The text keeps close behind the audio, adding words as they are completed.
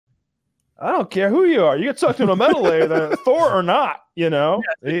I don't care who you are. You get sucked into a metal lathe, Thor or not, you know?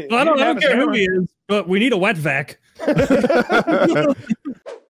 Yeah. Well, I don't care who he is, but we need a wet vac.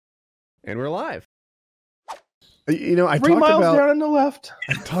 And we're live. You know, I 3 talked miles about down on the left.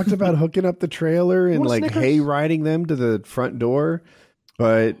 talked about hooking up the trailer and like Snickers? hay riding them to the front door,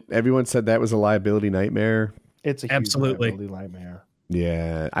 but everyone said that was a liability nightmare. It's a huge Absolutely liability nightmare.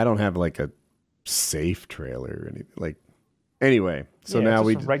 Yeah, I don't have like a safe trailer or anything. Like, anyway, so Yeah, now it's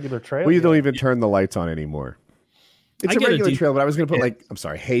we just a regular trailer. we don't even turn the lights on anymore. It's I a get a regular deep- trailer, but I was going to put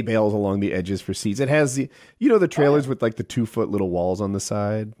hay bales along the edges for seats. It has the trailers with like the 2-foot little walls on the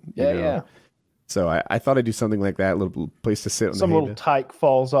side. Yeah. So I thought I'd do something like that, a little place to sit on. Some little tyke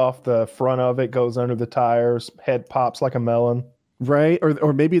falls off the front of it, goes under the tires, head pops like a melon. Right,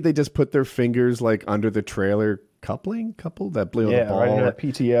 or maybe they just put their fingers like under the trailer couple that blew the ball, right into that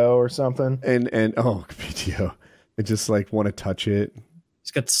PTO or something. And PTO, and just like want to touch it.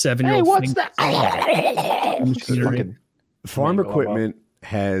 He's got 7-year-old. Hey, what's that? Farm equipment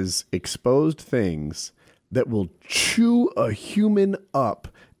has exposed things that will chew a human up,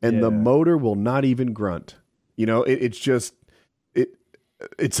 and the motor will not even grunt. You know, it's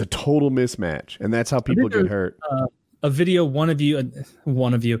a total mismatch, and that's how people get hurt. A video one of you,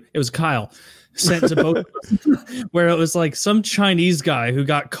 it was Kyle, sent to both of us, where it was like some Chinese guy who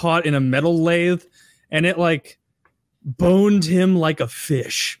got caught in a metal lathe, and it like boned him like a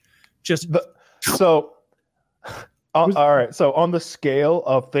fish. All right. So on the scale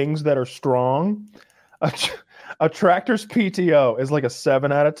of things that are strong, a tractor's PTO is like a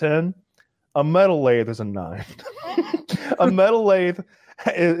 7 out of 10. A metal lathe is a 9. A metal lathe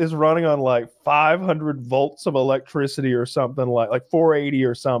is running on like 500 volts of electricity or something like 480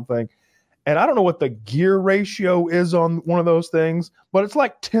 or something. And I don't know what the gear ratio is on one of those things, but it's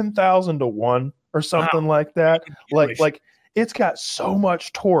like 10,000 to 1 or something like that. Like it's got so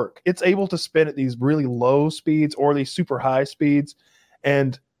much torque. It's able to spin at these really low speeds or these super high speeds.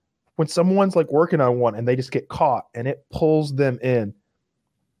 And when someone's like working on one and they just get caught and it pulls them in,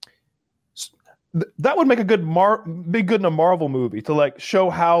 that would make be good in a Marvel movie to like show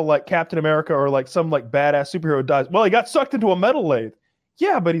how like Captain America or like some like badass superhero dies. Well, he got sucked into a metal lathe.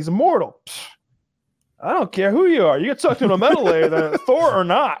 Yeah, but he's immortal. I don't care who you are. You get sucked into a metal lathe, Thor or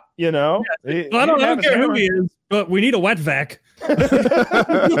not, you know? I don't care who he is, but we need a wet vac. What kind of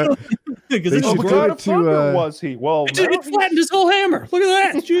fucker was he? Well, it flattened his whole hammer. Look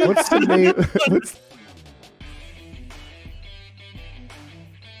at that. What's the name?